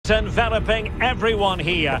enveloping everyone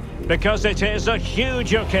here because it is a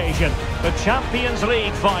huge occasion. The Champions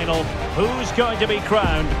League final. Who's going to be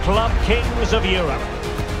crowned Club Kings of Europe?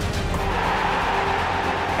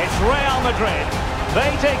 It's Real Madrid.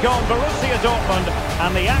 They take on Borussia Dortmund,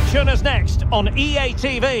 and the action is next on EA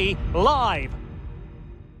TV Live.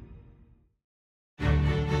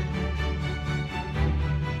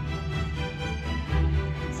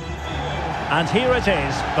 And here it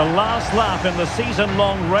is, the last lap in the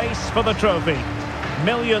season-long race for the trophy.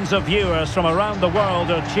 Millions of viewers from around the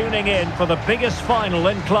world are tuning in for the biggest final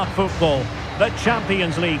in club football, the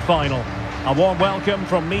Champions League final. A warm welcome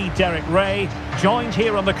from me, Derek Ray, joined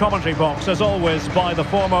here on the commentary box, as always, by the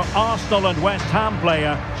former Arsenal and West Ham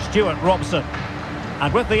player, Stuart Robson.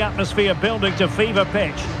 And with the atmosphere building to fever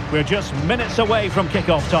pitch, we're just minutes away from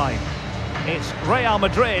kick-off time. It's Real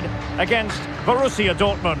Madrid against Borussia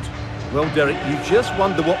Dortmund. Well, Derek, you just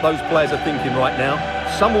wonder what those players are thinking right now.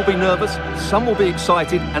 Some will be nervous, some will be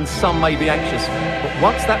excited, and some may be anxious. But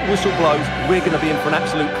once that whistle blows, we're going to be in for an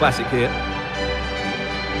absolute classic here.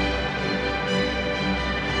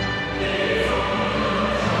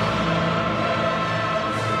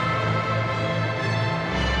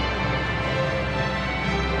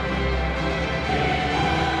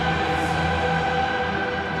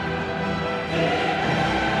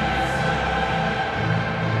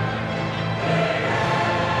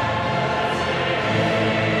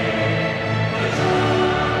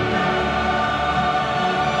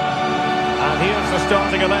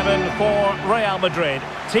 Starting 11 for Real Madrid.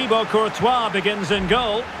 Thibaut Courtois begins in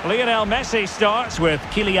goal. Lionel Messi starts with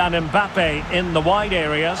Kylian Mbappe in the wide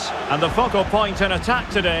areas. And the focal point in attack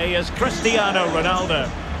today is Cristiano Ronaldo.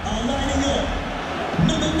 Lining up,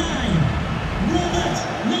 number 9, Robert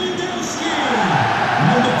Lewandowski.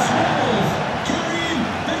 Number 12, Karim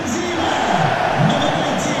Benzema. Number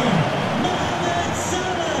 19, Mohamed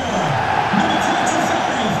Salah. Number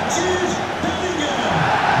 25, Jude Bellingham.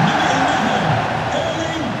 Number 11,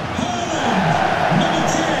 Erling Haaland. Number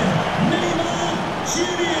 10, Neymar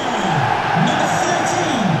Jr. Number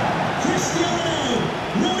 13, Cristiano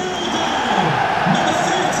Ronaldo. Number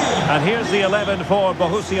 30. And here's the 11 for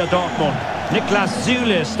Borussia Dortmund. Niklas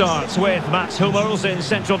Süle starts with Mats Hummels in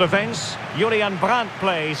central defence. Julian Brandt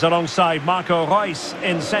plays alongside Marco Reus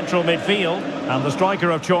in central midfield. And the striker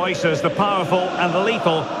of choice is the powerful and the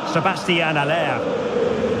lethal Sébastien Haller.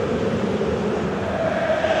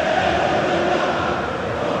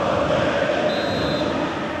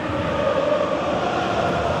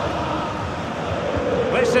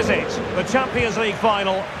 This is it, the Champions League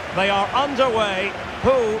final. They are underway.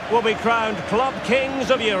 Who will be crowned Club Kings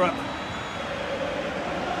of Europe?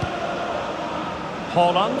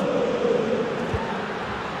 Haaland.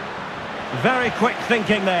 Very quick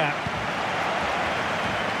thinking there.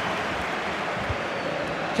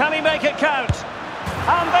 Can he make it count?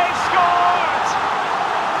 And they've scored!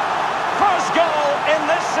 First goal in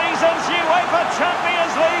this season's UEFA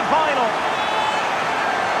Champions League final.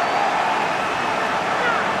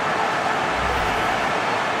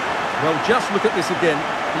 Well, just look at this again.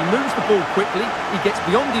 He moves the ball quickly, he gets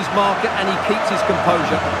beyond his marker, and he keeps his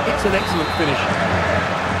composure. It's an excellent finish.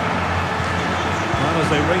 Well, as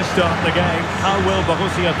they restart the game, how will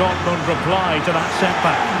Borussia Dortmund reply to that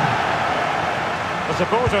setback? The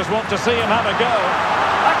supporters want to see him have a go.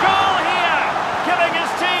 A goal here! Giving his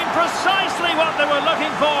team precisely what they were looking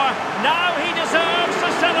for. Now he deserves to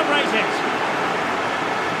celebrate it.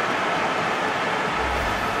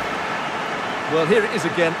 Well, here it is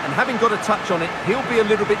again, and having got a touch on it, he'll be a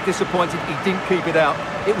little bit disappointed he didn't keep it out.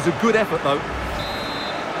 It was a good effort, though.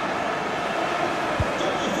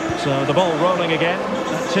 So the ball rolling again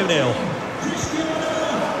at 2-0.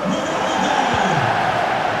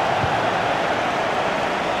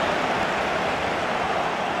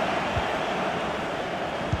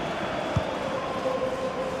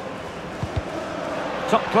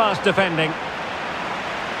 Top-class defending.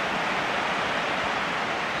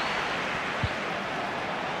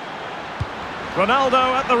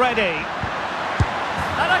 Ronaldo at the ready.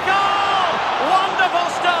 And a goal! Wonderful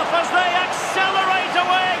stuff as they accelerate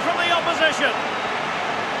away from the opposition.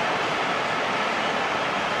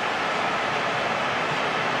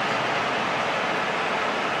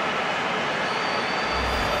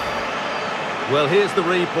 Well, here's the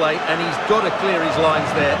replay, and he's got to clear his lines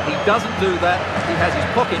there. He doesn't do that. He has his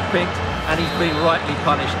pocket picked, and he's been rightly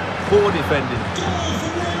punished. Poor defending.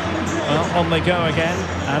 Well, on they go again,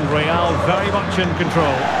 and Real very much in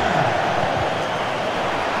control.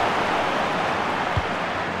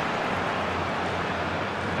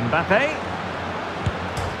 Mbappe.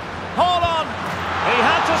 Hold on! He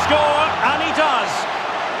had to score, and he does.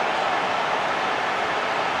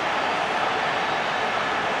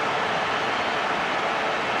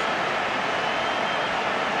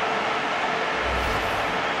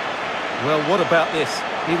 Well, what about this?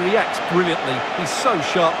 He reacts brilliantly. He's so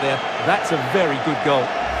sharp there. That's a very good goal.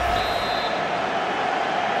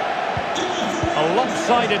 A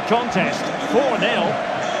lopsided contest, 4-0.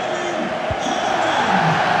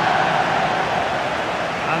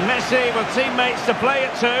 And Messi with teammates to play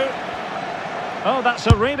it to. Oh, that's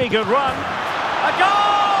a really good run. A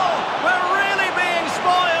goal! We're really being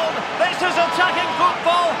spoiled. This is attacking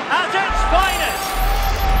football at its finest.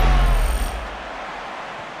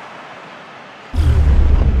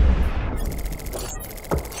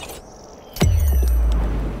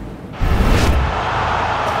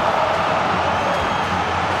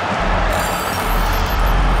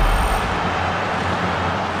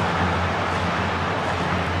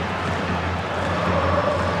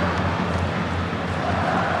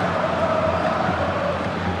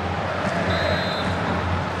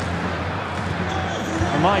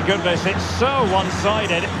 My goodness, it's so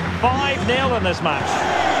one-sided. 5-0 in this match.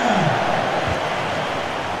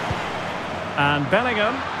 And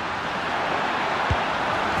Bellingham.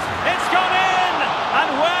 It's gone in! And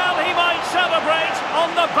well, he might celebrate on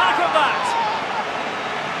the back of that.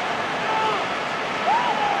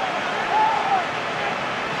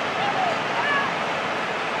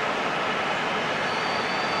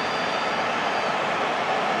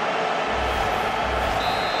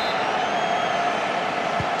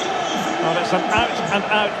 Well, it's an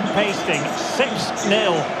out-and-out pasting.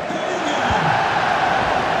 6-0.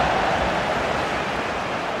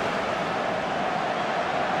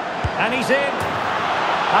 And he's in.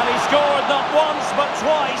 And he scored not once, but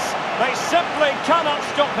twice. They simply cannot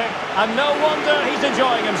stop him. And no wonder he's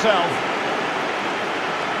enjoying himself.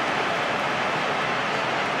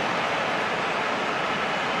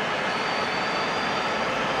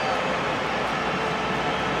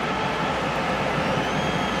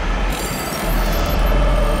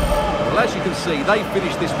 As you can see, they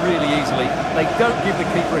finish this really easily. They don't give the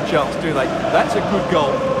keeper a chance, do they? That's a good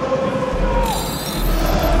goal.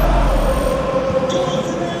 Goal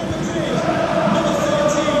for Real Madrid. Number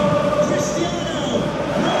 13, Cristiano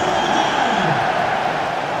Ronaldo.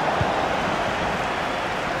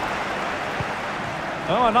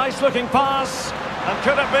 Oh, a nice-looking pass. And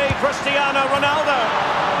could it be Cristiano Ronaldo?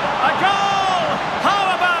 A goal!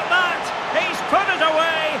 How about that? He's put it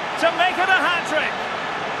away to make it a hat-trick.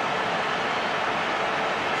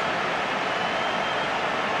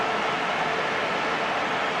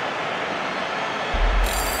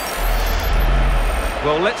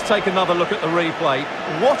 Well, let's take another look at the replay.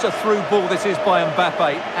 What a through ball this is by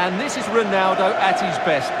MBAPPE. And this is Ronaldo at his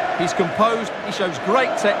best. He's composed, he shows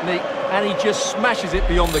great technique, and he just smashes it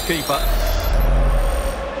beyond the keeper.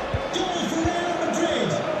 Goal for Real Madrid.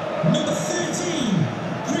 Number 13,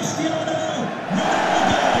 Cristiano Ronaldo.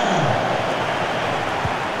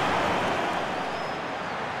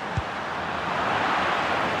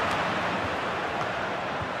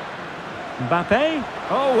 Mbappe.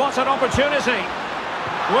 Oh, what an opportunity.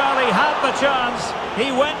 Well, he had the chance. He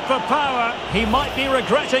went for power. He might be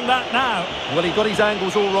regretting that now. Well, he got his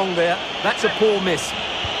angles all wrong there. That's a poor miss.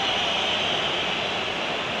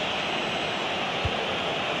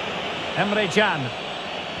 Emre Can.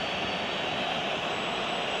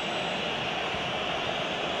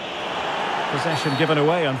 Possession given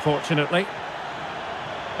away, unfortunately.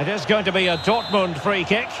 It is going to be a Dortmund free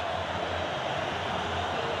kick.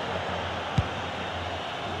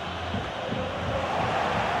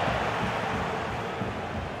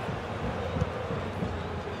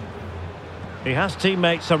 He has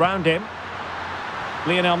teammates around him.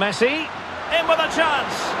 Lionel Messi, in with a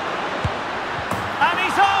chance. And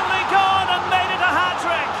he's only gone and made it a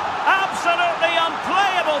hat-trick. Absolutely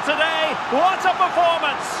unplayable today. What a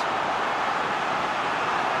performance.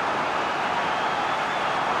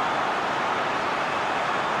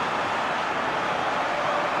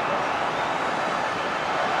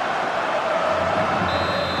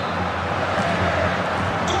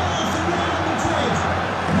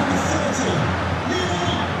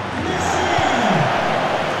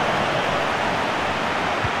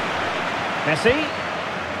 Messi.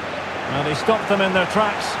 Well, he stopped them in their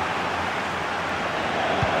tracks.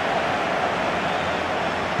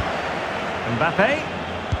 Mbappe.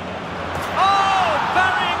 Oh,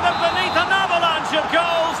 burying them beneath an avalanche of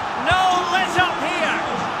goals. No let up here.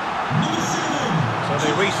 So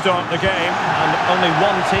they restart the game and only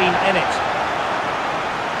one team in it.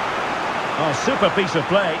 Oh, super piece of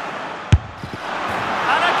play.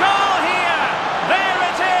 And a goal here. There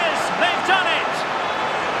it is. They've done it.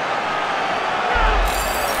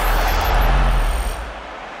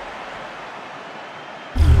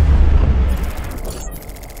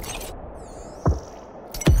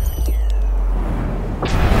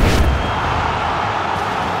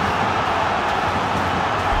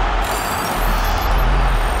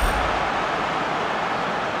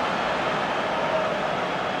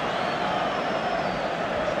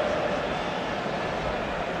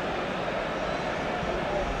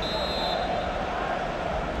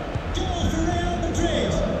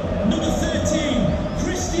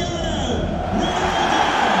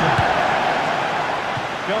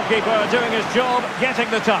 goalkeeper doing his job, getting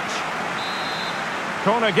the touch.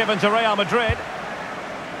 Corner given to Real Madrid.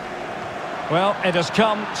 Well, it has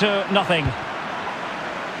come to nothing.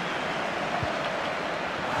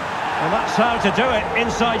 And that's how to do it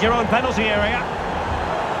inside your own penalty area.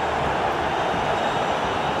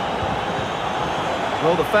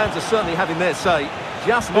 Well, the fans are certainly having their say.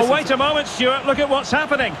 Just well, wait a moment, Stuart. Look at what's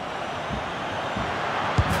happening.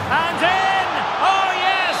 And in! Oh,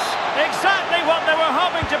 yes! Exactly what they were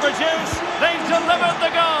hoping to produce. They've delivered the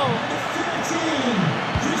goal.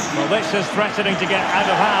 Well, this is threatening to get out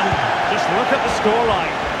of hand. Just look at the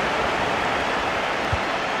scoreline.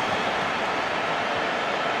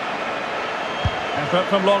 Effort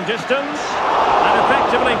from long distance. And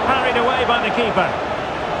effectively parried away by the keeper.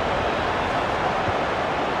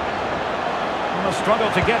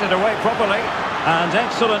 Struggled to get it away properly, and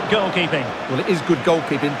excellent goalkeeping. Well, it is good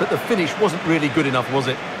goalkeeping, but the finish wasn't really good enough, was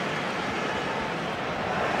it?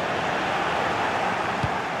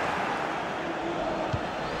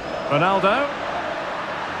 Ronaldo.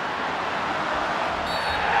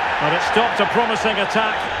 But it stopped a promising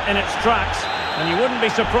attack in its tracks, and you wouldn't be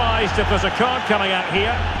surprised if there's a card coming out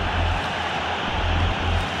here.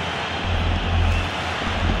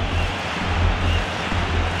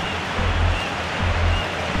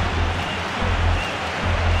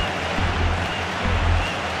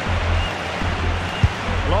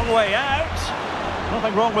 Long way out.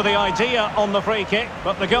 Nothing wrong with the idea on the free kick,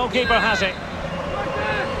 but the goalkeeper has it.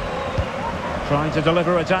 Trying to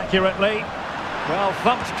deliver it accurately. Well,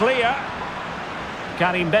 thumped clear.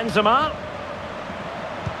 Karim Benzema.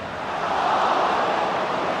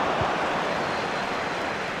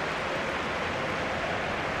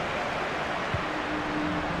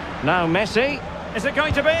 Now Messi. Is it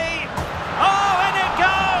going to be? Oh, and it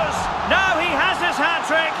goes! Now he has his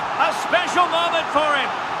hat-trick. A special moment for him.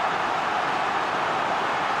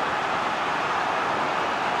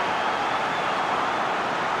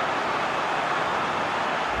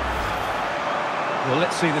 Well,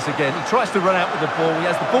 let's see this again. He tries to run out with the ball. He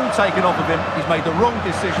has the ball taken off of him. He's made the wrong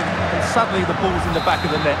decision, and suddenly the ball's in the back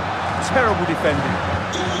of the net. Terrible defending.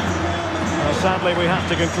 Well, sadly, we have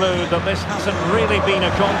to conclude that this hasn't really been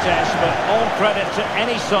a contest, but all credit to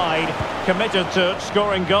any side committed to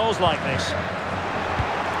scoring goals like this.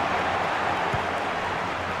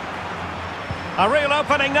 A real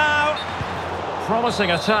opening now.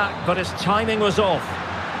 Promising attack, but his timing was off.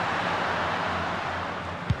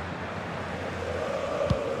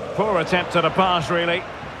 Poor attempt at a pass, really.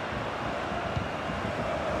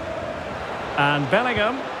 And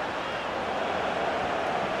Bellingham.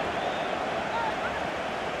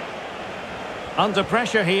 Under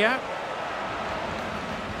pressure here.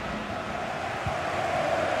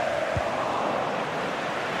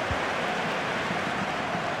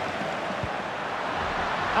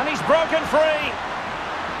 And he's broken free.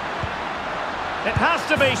 It has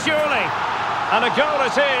to be, surely. And a goal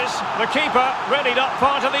it is. The keeper readied up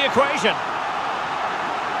part of the equation.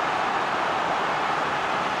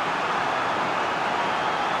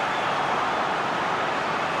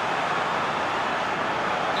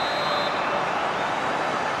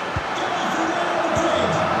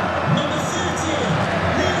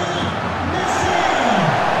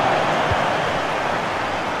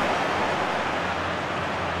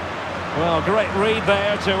 Well, great read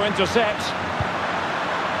there to intercept.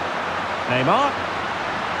 Neymar.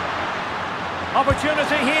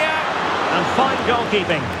 Opportunity here. And fine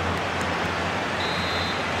goalkeeping.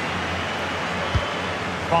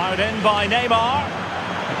 Fired in by Neymar.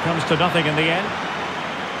 It comes to nothing in the end.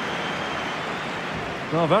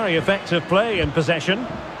 Well, very effective play in possession.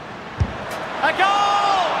 A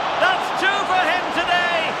goal! That's two for him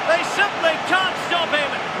today. They simply can't stop him.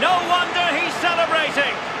 No wonder he's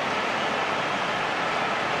celebrating.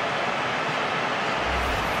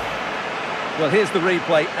 Well, here's the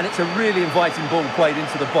replay, and it's a really inviting ball played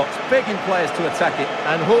into the box, begging players to attack it,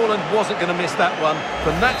 and Haaland wasn't going to miss that one.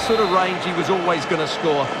 From that sort of range, he was always going to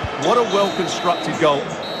score. What a well-constructed goal.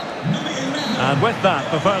 And with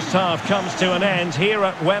that, the first half comes to an end here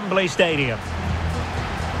at Wembley Stadium.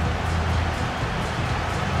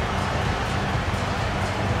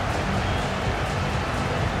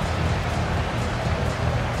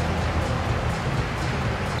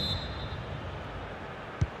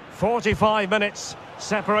 "45 minutes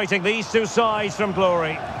separating these two sides from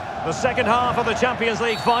glory. The second half of the Champions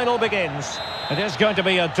League final begins. It is going to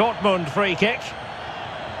be a Dortmund free kick.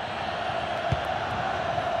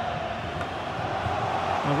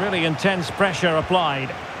 A really intense pressure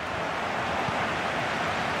applied.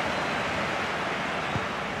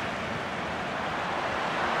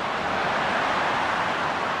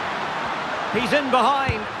 He's in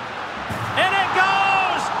behind.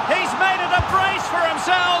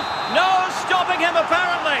 himself. No stopping him,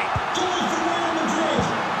 apparently. Goal for Real Madrid.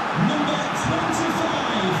 Number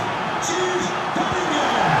 25, Jude Bellingham.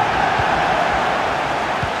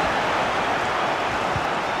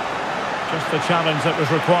 Just the challenge that was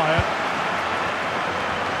required.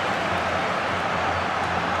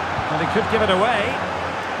 And he could give it away.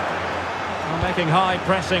 Well, making high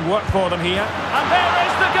pressing work for them here. And there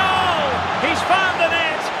is the goal! He's found the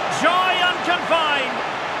net! Joy unconfined!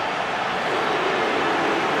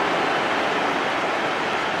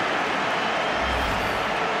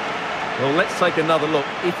 Well, let's take another look.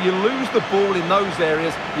 If you lose the ball in those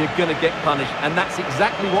areas, you're going to get punished. And that's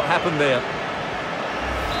exactly what happened there.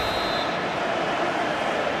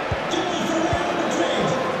 Goal for Real Madrid.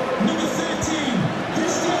 Number 13,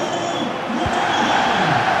 Cristiano Ronaldo.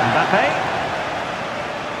 MBAPPE.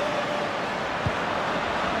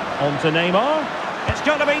 On to Neymar. It's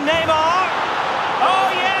going to be Neymar!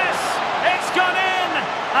 Oh yes! It's gone in!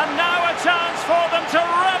 And now a chance for them to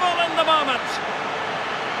revel in the moment!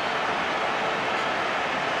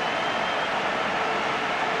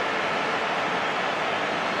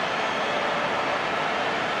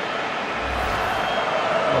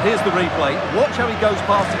 Well, here's the replay. Watch how he goes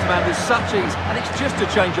past his man with such ease, and it's just a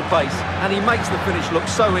change of pace. And he makes the finish look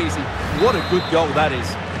so easy. What a good goal that is.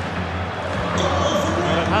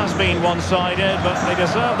 Well, it has been one-sided, but they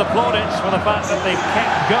deserve the plaudits for the fact that they've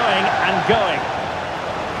kept going and going.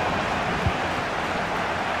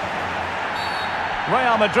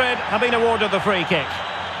 Real Madrid have been awarded the free kick.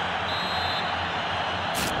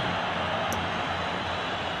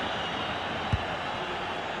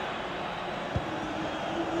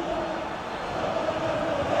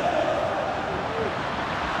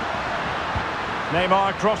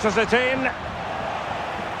 Neymar crosses it in.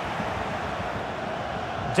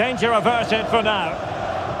 Danger averted for now.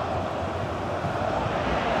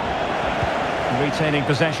 Retaining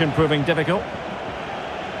possession proving difficult.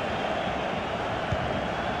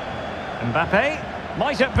 MBAPPE.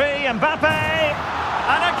 Might it be MBAPPE?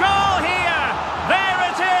 And a goal here! There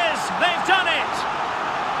it is! They've done it!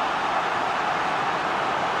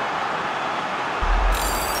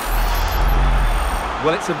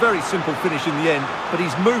 Well, it's a very simple finish in the end, but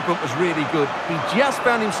his movement was really good. He just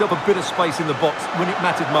found himself a bit of space in the box when it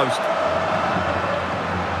mattered most.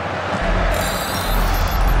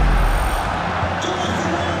 Goal for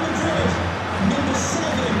Real Madrid. Number 7,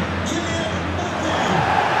 Kylian Mbappe.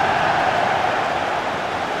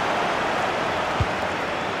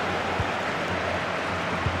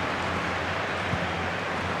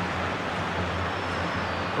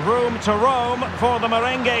 Room to roam for the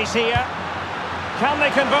merengues here. Can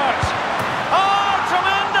they convert? Oh,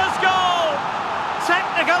 tremendous goal!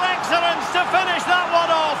 Technical excellence to finish that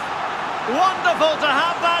one off. Wonderful to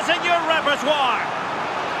have that in your repertoire.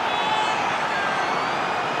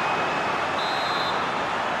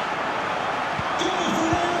 Goal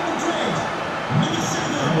for Real Madrid. Number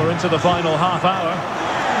 7. We're into the final half hour.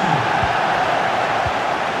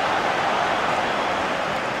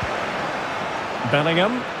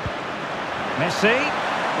 Bellingham. Messi.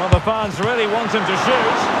 Well, the fans really want him to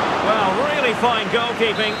shoot. Well, really fine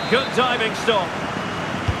goalkeeping. Good diving stop.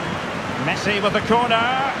 Messi with the corner.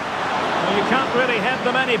 Well, you can't really head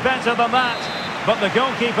them any better than that. But the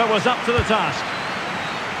goalkeeper was up to the task.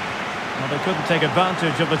 Well, they couldn't take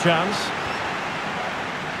advantage of the chance.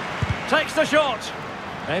 Takes the shot.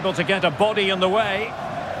 Able to get a body in the way.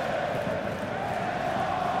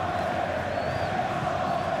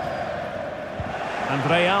 And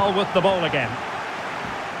Real with the ball again.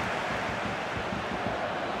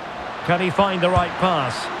 Can he find the right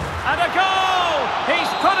pass? And a goal! He's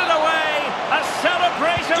put it away! A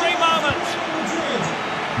celebratory moment!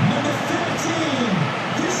 Number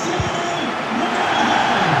 13, Cristiano Ronaldo.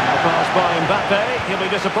 A pass by MBAPPE. He'll be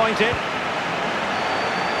disappointed.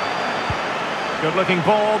 Good looking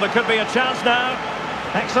ball. There could be a chance now.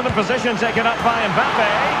 Excellent position taken up by MBAPPE.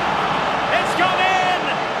 It's gone in!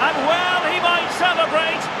 And well, he might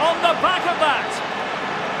celebrate on the back of that.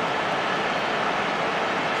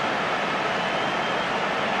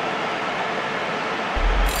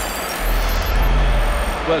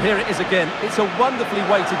 Well, here it is again. It's a wonderfully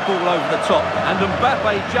weighted ball over the top, and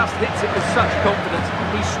MBAPPE just hits it with such confidence.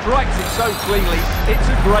 He strikes it so cleanly. It's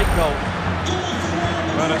a great goal.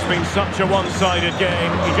 Well, it's been such a one-sided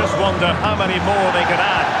game. You just wonder how many more they could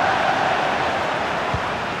add.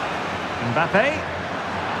 MBAPPE.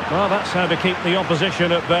 Well, that's how to keep the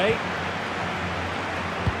opposition at bay.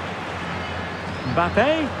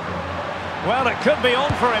 MBAPPE. Well, it could be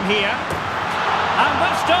on for him here. And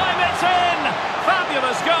this time it's in!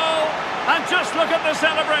 Fabulous goal! And just look at the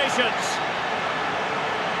celebrations.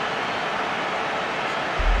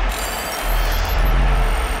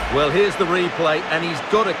 Well, here's the replay, and he's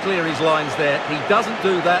got to clear his lines there. He doesn't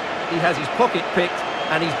do that. He has his pocket picked,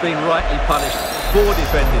 and he's been rightly punished. Poor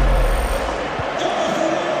defending.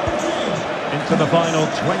 Into the final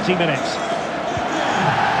 20 minutes.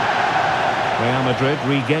 Real Madrid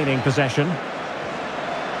regaining possession.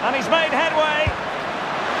 And he's made headway.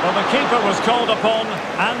 Well, the keeper was called upon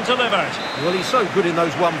and delivered. Well, he's so good in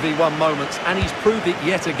those 1v1 moments, and he's proved it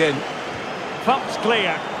yet again. Pump's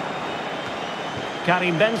clear.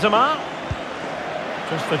 Karim Benzema.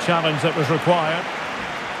 Just the challenge that was required.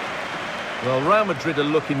 Well, Real Madrid are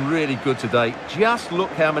looking really good today. Just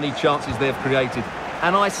look how many chances they've created.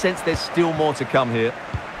 And I sense there's still more to come here.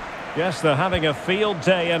 Yes, they're having a field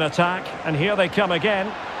day in attack. And here they come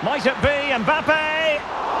again. Might it be MBAPPE?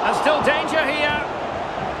 And still danger here.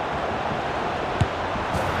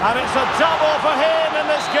 And it's a double for him in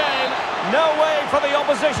this game. No way for the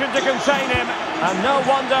opposition to contain him. And no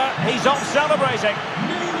wonder he's off celebrating.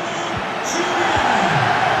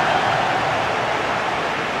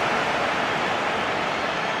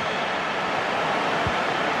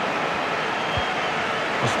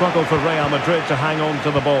 A struggle for Real Madrid to hang on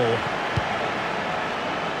to the ball.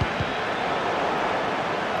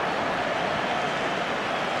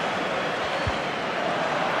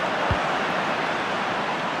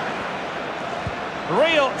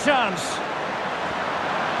 Real chance.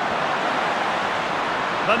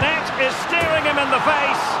 The net is staring him in the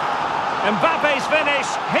face. Mbappe's finish,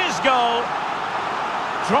 his goal.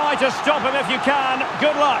 Try to stop him if you can.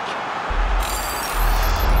 Good luck.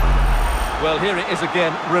 Well, here it is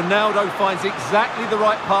again. Ronaldo finds exactly the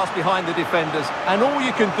right pass behind the defenders. And all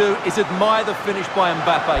you can do is admire the finish by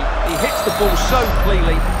Mbappe. He hits the ball so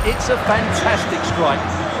cleanly. It's a fantastic strike.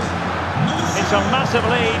 It's a massive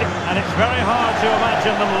lead, and it's very hard to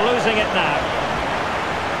imagine them losing it now.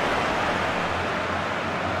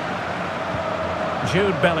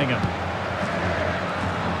 Jude Bellingham.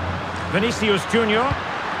 Vinicius Junior.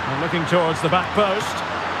 Looking towards the back post.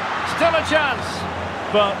 Still a chance.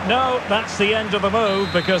 But no, that's the end of the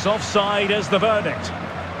move, because offside is the verdict.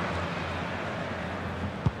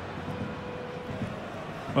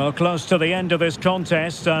 Well, close to the end of this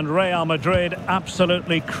contest, and Real Madrid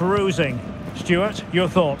absolutely cruising. Stuart, your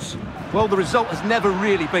thoughts? Well, the result has never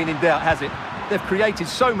really been in doubt, has it? They've created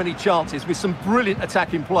so many chances with some brilliant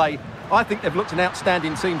attacking play. I think they've looked an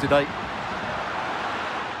outstanding team today.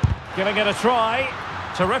 Giving it a try.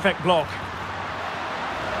 Terrific block.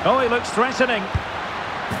 Oh, he looks threatening.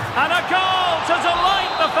 And a goal to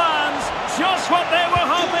delight the fans. Just what they were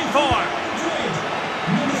hoping for.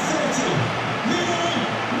 Number 30,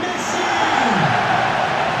 MESSI.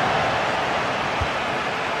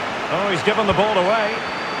 Oh, he's given the ball away.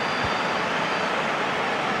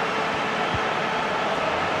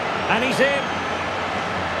 And he's in.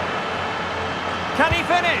 Can he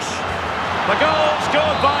finish? The goal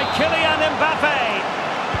scored by Kylian Mbappe.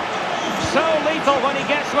 So lethal when he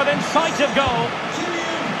gets within sight of goal.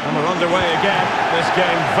 And we're underway again. This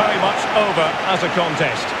game very much over as a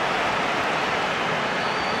contest.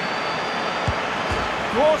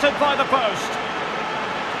 Thwarted by the post.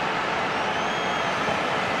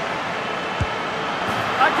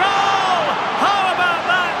 A goal! How about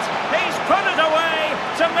that? He's put it away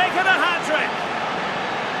to make it a hat-trick.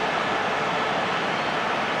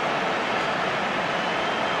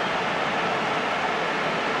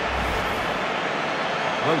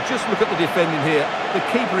 Well, just look at the defending here. The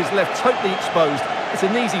keeper is left totally exposed. It's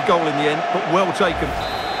an easy goal in the end, but well taken.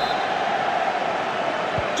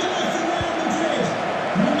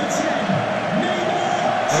 Number 10,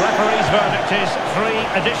 NEYMAR. The referee's verdict is 3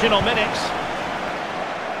 additional minutes.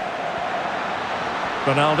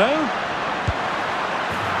 Ronaldo.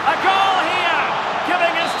 A goal here,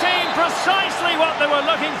 giving his team precisely what they were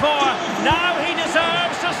looking for. Now he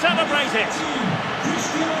deserves to celebrate it.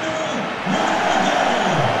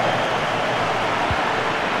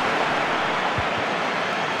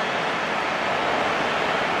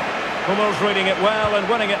 Hummels reading it well and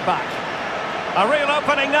winning it back. A real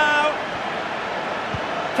opening now.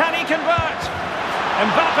 Can he convert?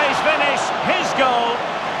 Mbappe's finish, his goal.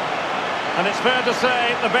 And it's fair to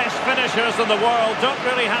say the best finishers in the world don't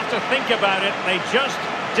really have to think about it. They just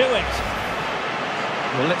do it.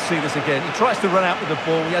 Well, let's see this again. He tries to run out with the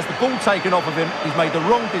ball. He has the ball taken off of him. He's made the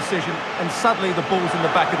wrong decision. And suddenly the ball's in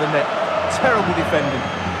the back of the net. Terrible defending.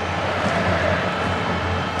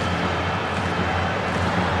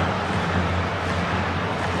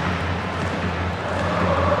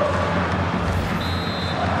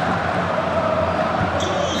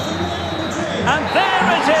 And there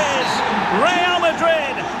it is! Real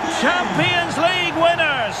Madrid, Champions League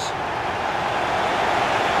winners!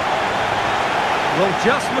 Well,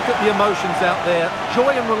 just look at the emotions out there.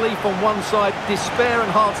 Joy and relief on one side, despair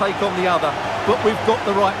and heartache on the other. But we've got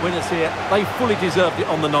the right winners here. They fully deserved it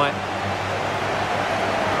on the night.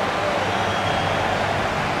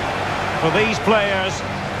 For these players,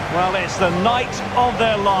 well, it's the night of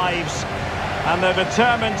their lives, and they're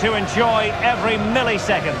determined to enjoy every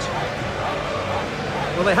millisecond.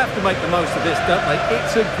 Well, they have to make the most of this, don't they?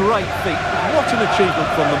 It's a great feat. What an achievement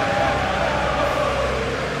from them.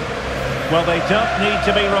 Well, they don't need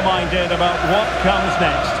to be reminded about what comes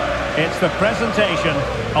next. It's the presentation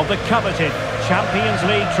of the coveted Champions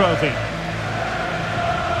League trophy.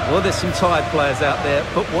 Well, there's some tired players out there,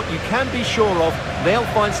 but what you can be sure of, they'll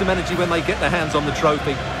find some energy when they get their hands on the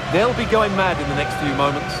trophy. They'll be going mad in the next few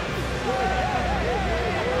moments.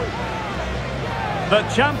 The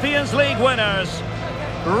Champions League winners,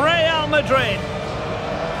 Real Madrid.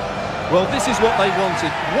 Well, this is what they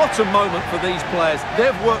wanted. What a moment for these players.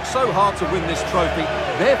 They've worked so hard to win this trophy.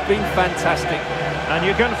 They've been fantastic. And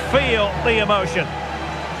you can feel the emotion.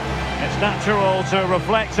 It's natural to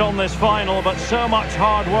reflect on this final, but so much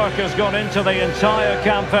hard work has gone into the entire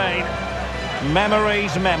campaign.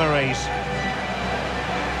 Memories, memories.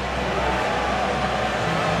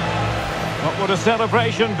 What would a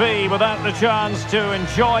celebration be without the chance to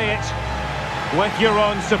enjoy it with your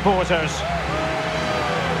own supporters?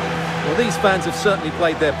 Well, these fans have certainly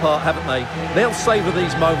played their part, haven't they? They'll savour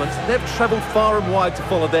these moments. They've travelled far and wide to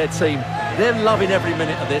follow their team. They're loving every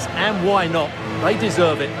minute of this, and why not? They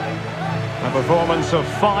deserve it. A performance of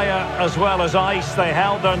fire as well as ice. They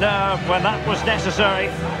held their nerve when that was necessary.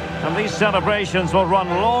 And these celebrations will run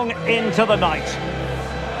long into the night.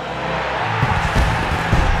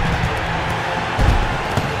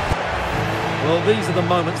 Well, these are the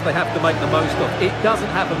moments they have to make the most of. It doesn't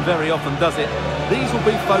happen very often, does it? These will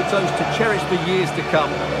be photos to cherish for years to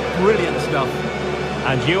come. Brilliant stuff.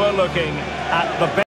 And you are looking at the best.